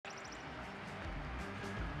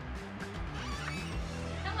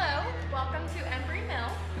to Embrey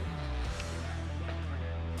Mill.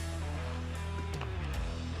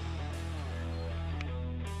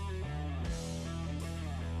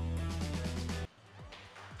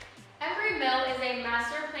 Embrey Mill is a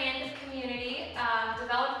master planned community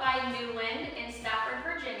developed by Newland in Stafford,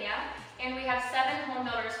 Virginia, and we have 7 home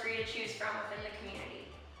builders for you to choose from within the community.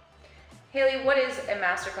 Haley, what is a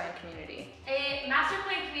master plan community? A master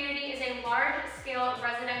plan community is a large-scale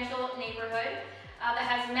residential neighborhood that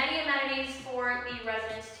has many amenities for the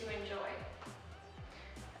residents to enjoy.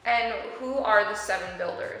 And who are the 7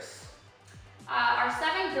 builders? Our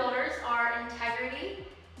 7 builders are Integrity,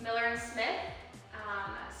 Miller and Smith,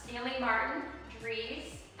 Stanley Martin,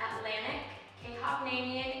 Dries, Atlantic, K.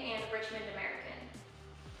 Hovnanian, and Richmond American.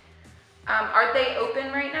 Are they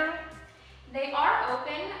open right now? They are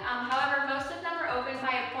open, however, most of them are open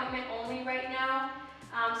by appointment only right now.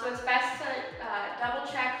 So it's best to double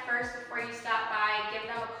check first before you stop by, give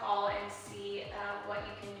them a call and see what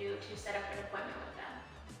you can do to set up an appointment with them.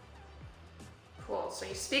 Cool, so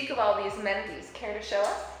you speak of all these amenities. Care to show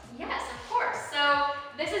us? Yes, of course. So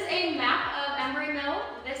this is a map of Embrey Mill.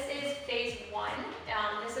 This is phase 1.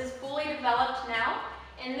 This is fully developed now.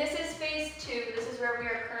 And this is phase 2. This is where we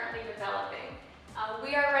are currently developing.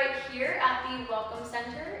 We are right here at the Welcome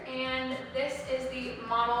Center, and this is the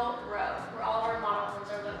model row where all of our model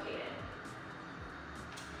homes are located.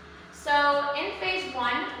 So in phase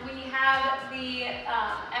 1, we have the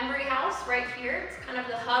Embrey House right here. It's kind of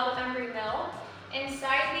the hub of Embrey Mill.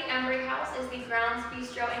 Inside the Embrey House is the Grounds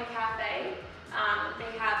Bistro and Cafe.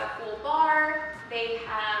 They have a full bar. They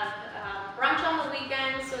have brunch on the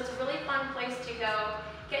weekends, so it's a really fun place to go,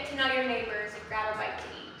 get to know your neighbors, and grab a bite to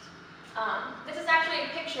eat. This is actually a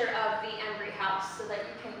picture of the Embrey House so that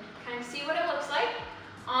you can kind of see what it looks like.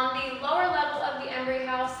 On the lower level of the Embrey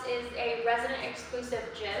House is a resident exclusive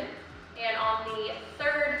gym, and on the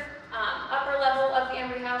 3rd upper level of the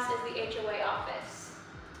Embrey House is the HOA office.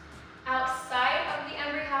 Outside of the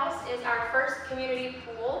Embrey House is our first community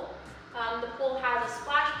pool. The pool has a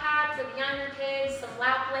splash pad for the younger kids, some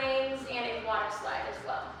lap lanes, and a water slide as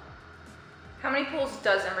well. How many pools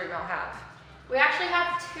does Embrey Mill have? We actually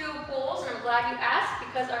have 2 pools, and I'm glad you asked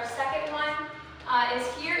because our second one is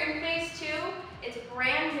here in phase 2. It's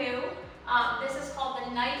brand new. This is called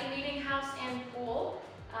the Night Meeting House and Pool.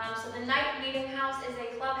 So the Night Meeting House is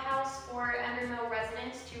a clubhouse for Embrey Mill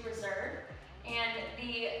residents to reserve. And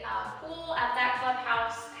the pool at that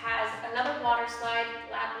clubhouse has another water slide,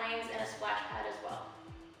 lap lanes, and a splash pad as well.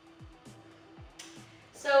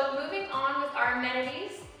 So moving on with our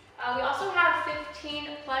amenities, we also have 15+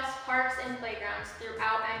 parks and playgrounds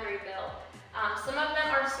throughout Embrey Mill. Some of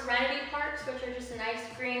them are serenity parks, which are just nice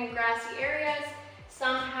green grassy areas.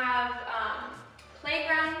 Some have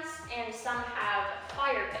playgrounds, and some have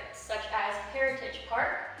fire pits, such as Heritage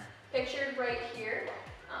Park, pictured right here.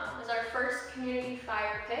 Is our first community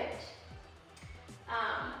fire pit.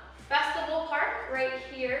 Festival Park right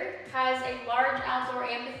here has a large outdoor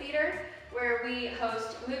amphitheater where we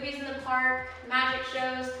host movies in the park, magic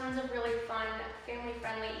shows, tons of really fun,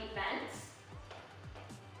 family-friendly events.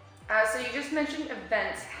 So you just mentioned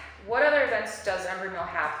events. What other events does Embrey Mill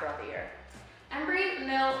have throughout the year? Embrey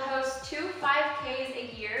Mill hosts 2 5Ks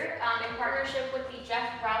a year in partnership with the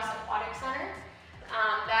Jeff Rouse Aquatic Center.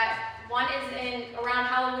 That one is around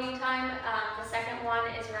Halloween time, the second one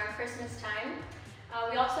is around Christmas time.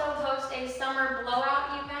 We also host a summer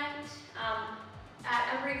blowout event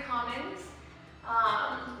at Embrey Commons.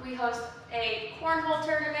 We host a cornhole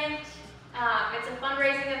tournament. It's a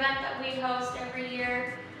fundraising event that we host every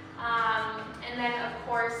year. And then of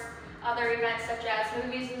course, other events such as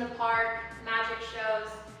movies in the park, magic shows.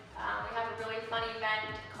 We have a really fun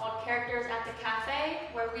event called Characters at the Cafe,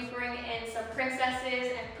 where we bring in some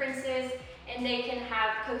princesses and princes, and they can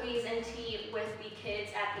have cookies and tea with the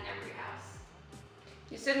kids at the Embrey House.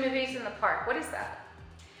 You said movies in the park. What is that?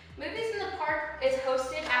 Movies in the Park is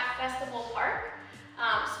hosted at Festival Park.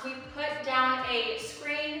 So we put down a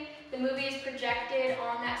screen. The movie is projected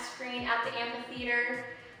on that screen at the amphitheater.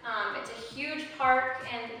 It's a huge park,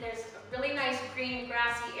 and there's a really nice green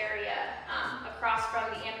grassy area across from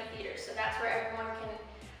the amphitheater. So that's where everyone can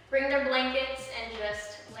bring their blankets and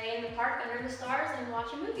just lay in the park under the stars and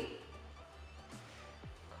watch a movie.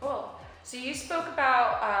 Cool. So you spoke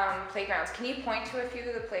about playgrounds. Can you point to a few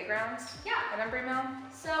of the playgrounds at Embrey Mill?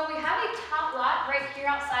 So we have a top lot right here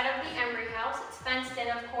outside of the Embrey House. It's fenced in,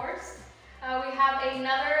 of course. We have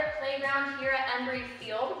another playground here at Embrey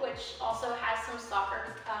Field, which also has some soccer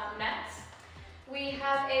nets. We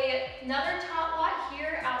have another tot lot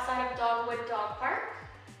here outside of Dogwood Dog Park.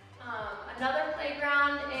 Another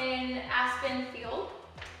playground in Aspen Field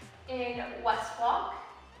in West Walk.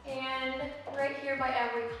 And here by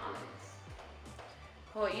Embrey Commons.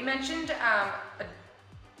 Well, you mentioned a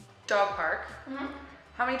dog park.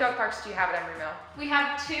 How many dog parks do you have at Embrey Mill? We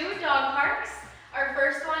have 2 dog parks. Our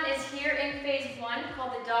first one is here in phase 1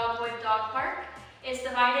 called the Dogwood Dog Park. It's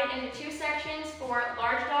divided into 2 sections for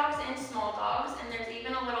large dogs and small dogs, and there's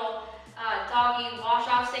even a little doggy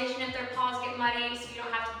wash-off station if their paws get muddy, so you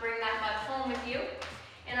don't have to bring that mud home with you.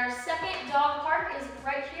 And our second dog park is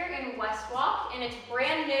right here in West Walk, and it's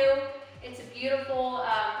brand new. It's a beautiful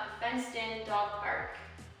fenced-in dog park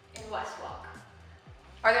in West Walk.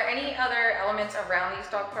 Are there any other elements around these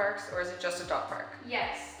dog parks, or is it just a dog park?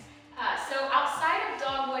 Yes. So outside of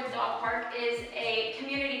Dogwood Dog Park is a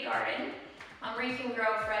community garden where you can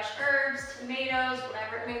grow fresh herbs, tomatoes,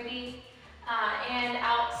 whatever it may be. And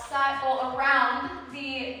outside, well, around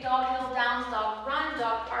the Dog Hill Downs Dog Run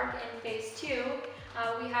Dog Park in phase 2,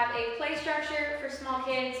 we have a play structure for small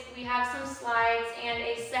kids, we have some slides, and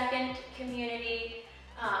a second community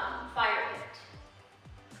fire pit.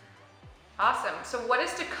 Awesome. So what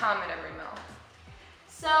is to come at Embrey Mill?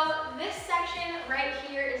 So this section right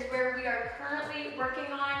here is where we are currently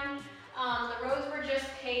working on. The roads were just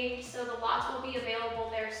paved, so the lots will be available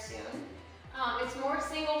there soon. It's more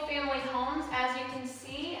single family homes, as you can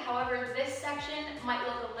see. However, this section might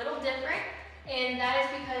look a little different, and that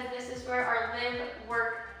is because this is where our live,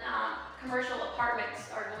 work, commercial apartments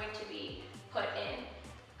are going to be put in.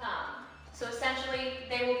 So essentially,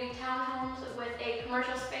 they will be townhomes with a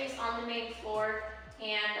commercial space on the main floor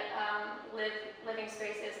and living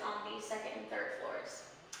spaces on the 2nd and 3rd floors.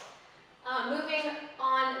 Moving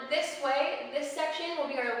on this way, this section will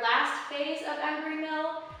be our last phase of Embrey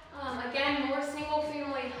Mill. Again, more single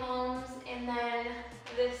family homes, and then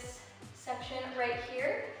this section right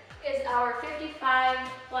here is our 55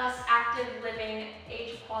 plus active living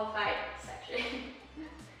age qualified section.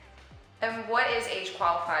 And what is age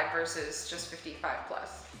qualified versus just 55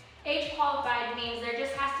 plus? Age qualified means there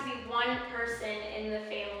just has to be one person in the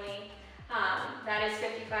family that is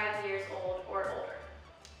 55 years old or older.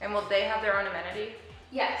 And will they have their own amenity?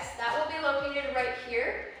 Yes, that will be located right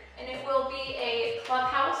here, and it will be a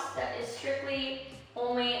clubhouse that is strictly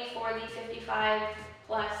only for the 55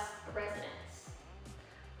 plus residents.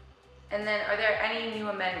 And then are there any new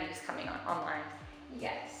amenities coming online?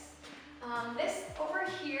 Yes. This over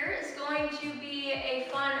here is going to be a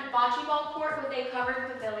fun bocce ball court with a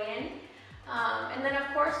covered pavilion. And then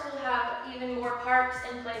of course we'll have even more parks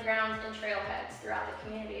and playgrounds and trailheads throughout the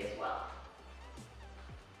community as well.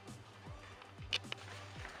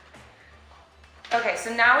 Okay,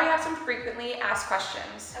 so now we have some frequently asked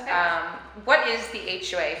questions. Okay. What is the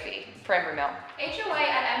HOA fee for Embrey Mill? HOA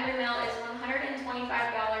at Embrey Mill is $125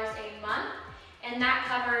 a month, and that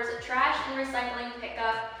covers trash and recycling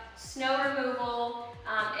pickup, snow removal,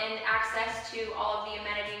 and access to all of the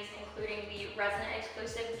amenities, including the resident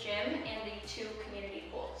exclusive gym and the 2 community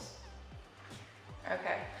pools.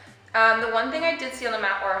 Okay. The one thing I did see on the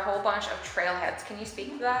map are a whole bunch of trailheads. Can you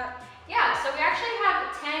speak to that? Yeah, so we actually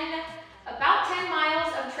have about 10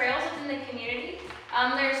 miles of trails within the community.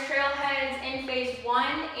 There's trailheads in phase 1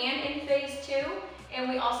 and in phase 2, and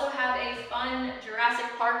we also have a fun Jurassic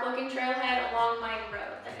Park looking trailhead along Mine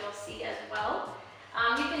Road that you'll see as well.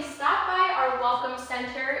 You can stop by our Welcome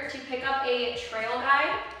Center to pick up a trail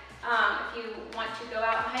guide if you want to go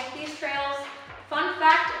out and hike these trails. Fun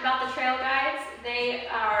fact about the trail guides, they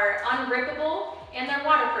are unrippable and they're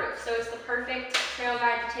waterproof, so it's the perfect trail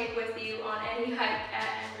guide to take with you on any hike at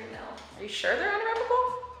Embrey Mill. Are you sure they're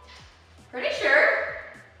unrippable? Pretty sure.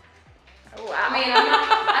 Oh wow. I mean,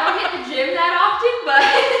 I don't hit the gym that often, but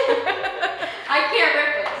I can't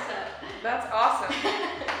rip it, so. That's awesome.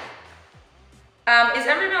 Is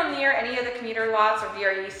Embrey Mill near any of the commuter lots or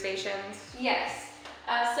VRE stations? Yes.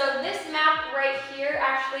 So this map right here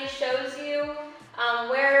actually shows you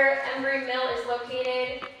where Embrey Mill is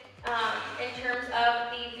located in terms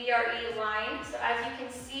of the VRE line. So as you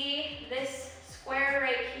can see, this square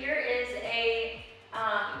right here is a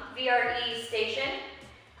VRE station.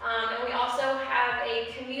 And we also have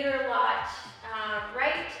a commuter lot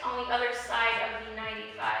right on the other side of the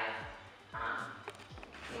 95.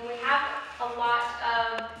 And we have a lot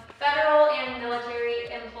of federal and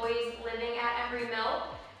military employees living at Embrey Mill.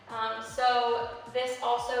 So this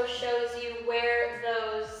also shows you where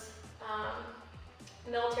those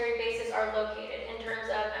military bases are located in terms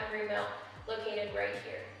of Embrey Mill, located right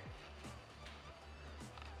here.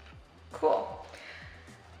 Cool.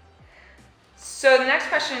 So the next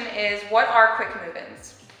question is, what are quick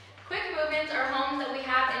move-ins? Quick move-ins are homes that we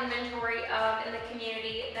have inventory of in the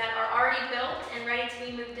community that are already built and ready to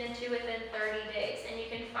be moved into within 30 days, and you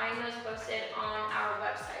can find those posted on our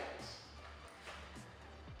website.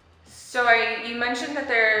 So you mentioned that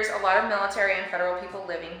there's a lot of military and federal people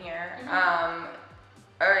living here.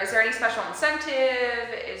 Or is there any special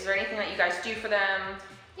incentive? Is there anything that you guys do for them?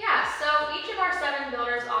 Yeah, so each of our 7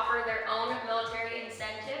 builders offer their own military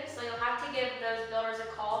incentive, so you'll have to give those builders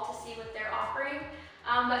a call to see what they're offering.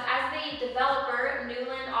 But as the developer,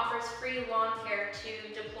 Newland offers free lawn care to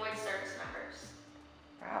deployed service members.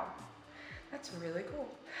 Wow, that's really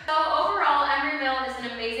cool. So overall, Embrey Mill is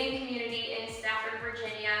an amazing community in Stafford,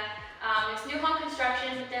 Virginia. It's new home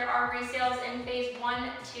construction, but there are resales in phase 1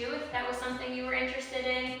 too, if that was something you were interested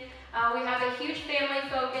in. We have a huge family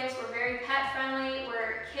focus. We're very pet friendly,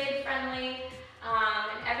 we're kid friendly,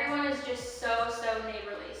 and everyone is just so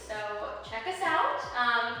neighborly. So check us out.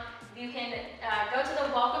 You can go to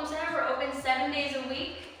the Welcome Center. We're open 7 days a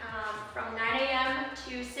week from 9 a.m.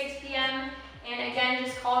 to 6 p.m. And again,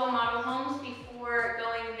 just call the model homes before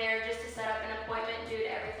going there just to set up an appointment due to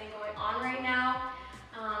everything going on right now.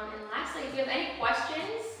 And lastly, if you have any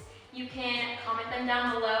questions, you can comment them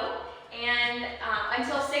down below. And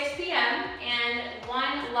until 6 p.m. and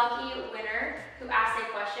one lucky winner who asks a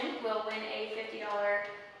question will win a $50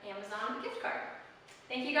 Amazon gift card.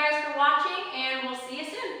 Thank you guys for watching, and we'll see you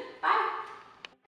soon. Bye.